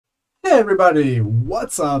Hey everybody,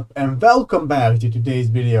 what's up and welcome back to today's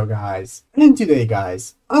video guys. And today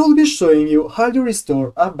guys, I will be showing you how to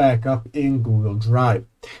restore a backup in Google Drive.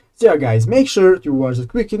 So yeah guys, make sure to watch the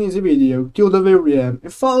quick and easy video till the very end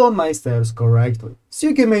and follow my steps correctly, so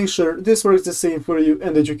you can make sure this works the same for you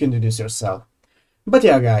and that you can do this yourself. But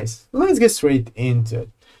yeah guys, let's get straight into it.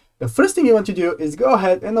 The first thing you want to do is go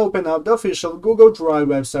ahead and open up the official Google Drive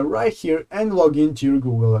website right here and log into your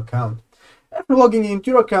Google account. After logging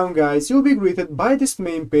into your account guys, you'll be greeted by this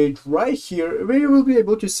main page right here where you will be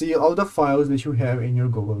able to see all the files that you have in your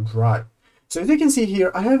Google Drive. So as you can see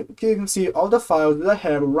here, can see all the files that I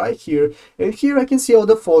have right here, and here I can see all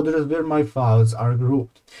the folders where my files are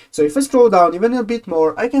grouped. So if I scroll down even a bit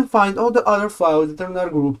more, I can find all the other files that are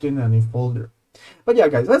not grouped in any folder. But yeah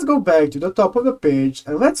guys, let's go back to the top of the page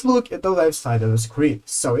and let's look at the left side of the screen.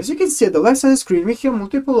 So as you can see at the left side of the screen, we have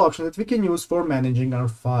multiple options that we can use for managing our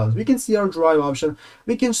files. We can see our drive option,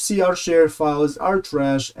 we can see our shared files, our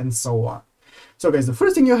trash, and so on. So guys, the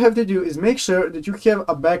first thing you have to do is make sure that you have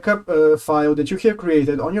a backup file that you have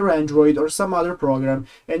created on your Android or some other program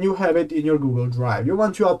and you have it in your Google Drive. You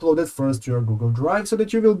want to upload it first to your Google Drive so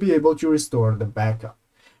that you will be able to restore the backup.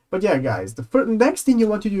 But yeah guys, the next thing you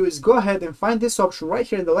want to do is go ahead and find this option right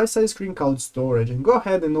here in the left side of the screen called storage, and go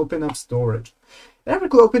ahead and open up storage.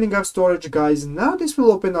 After opening up storage guys, now this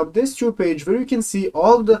will open up this new page where you can see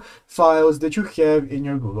all the files that you have in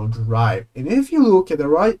your Google Drive. And if you look at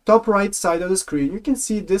the top right side of the screen, you can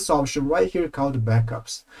see this option right here called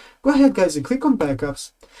backups. Go ahead guys and click on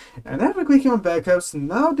backups. And after clicking on backups,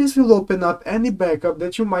 now this will open up any backup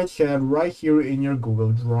that you might have right here in your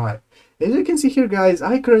Google Drive. As you can see here guys,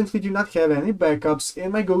 I currently do not have any backups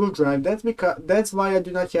in my Google Drive. That's why I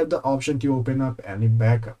do not have the option to open up any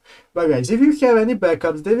backup. But guys, if you have any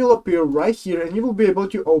backups, they will appear right here and you will be able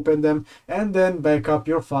to open them and then back up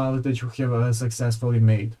your files that you have successfully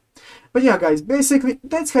made. But yeah guys, basically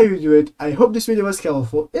that's how you do it. I hope this video was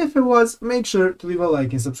helpful. If it was, make sure to leave a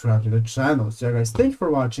like and subscribe to the channel. So yeah guys, thank you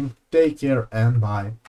for watching, take care and bye.